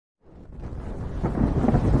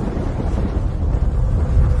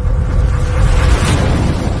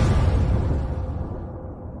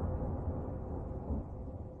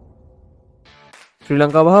ශ්‍රී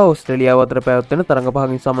ලංකාව හා ඕස්ට්‍රේලියාව අතර පැවැත්වෙන තරඟ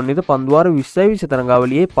පහකින් සමන්විත පන්දුවාර 2020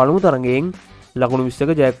 තරඟාවලියේ පළමු තරඟයෙන් ලකුණු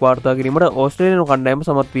 20ක ජයක් වාර්තා කිරීමට ඕස්ට්‍රේලියානු කණ්ඩායම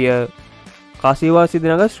සමත් විය. කාසියවාසී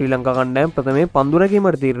දිනක ශ්‍රී ලංකා කණ්ඩායම ප්‍රථමයෙන් පන්දු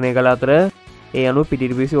රැකීමට තීරණය කළ අතර ඒ අනුව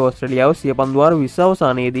පිටිරිපිසි ඕස්ට්‍රේලියාව සිය පන්දුවාර 20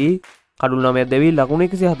 අවසානයේදී කඩුළු 9ක් දැවී ලකුණු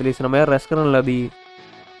 149ක් රැස් කරන ලදී.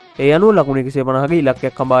 ඒ අනුව ලකුණු 150ක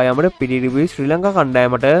ඉලක්කයක් හඹා යාමට පිටිරිපිසි ශ්‍රී ලංකා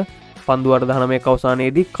කණ්ඩායමට පන්දුවාර 19ක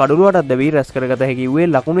අවසානයේදී කඩුළු 8ක් දැවී රැස් කරගත හැකි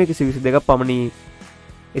වූයේ ලකුණු 122ක් පමණි.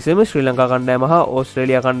 එසේම ශ්‍රී ලංකා කණ්ඩායම හා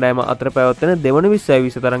ඕස්ට්‍රේලියා කණ්ඩායම අතර පැවැත්වෙන දෙවන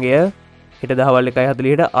 2020 තරඟය හෙට දහවල්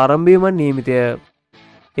 1:40ට ආරම්භ වීමට නියමිතය.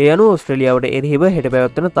 ඒ අනුව ඕස්ට්‍රේලියාවට එරෙහිව හෙට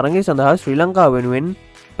පැවැත්වෙන තරඟය සඳහා ශ්‍රී ලංකාව වෙනුවෙන්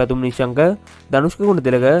පැතුම් නිශ්ශංක, ධනුෂ්ක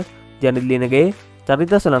ගුණතිලක, ජනිත් ලියනගේ,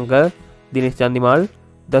 චරිත සලංක, දිනේෂ් චන්දිමාල්,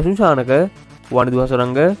 දසුන් ශානක, වනිදු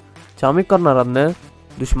හසරංග, චාමික් කරුණාරත්න,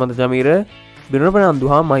 දුෂ්මන්ත ජමීර, බිරණ ප්‍රනාන්දු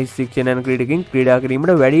හා මහිස් ශික්ෂණ යන ක්‍රීඩකින් ක්‍රීඩා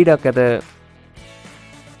කිරීමට වැඩි ඉඩක් ඇත.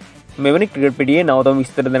 මෙවැනි ක්‍රිකට් පිටියේ නවතම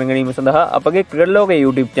විස්තර දැනගැනීම සඳහා අපගේ ක්‍රිකට් ලෝකයේ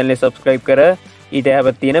YouTube channel එක subscribe කර ඊට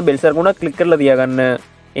හැබැයි තියෙන බෙල් සර්කුණක් ක්ලික් කරලා තියාගන්න.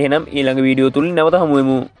 එහෙනම් ඊළඟ වීඩියෝ තුලින් නැවත හමු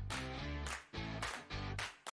වෙමු.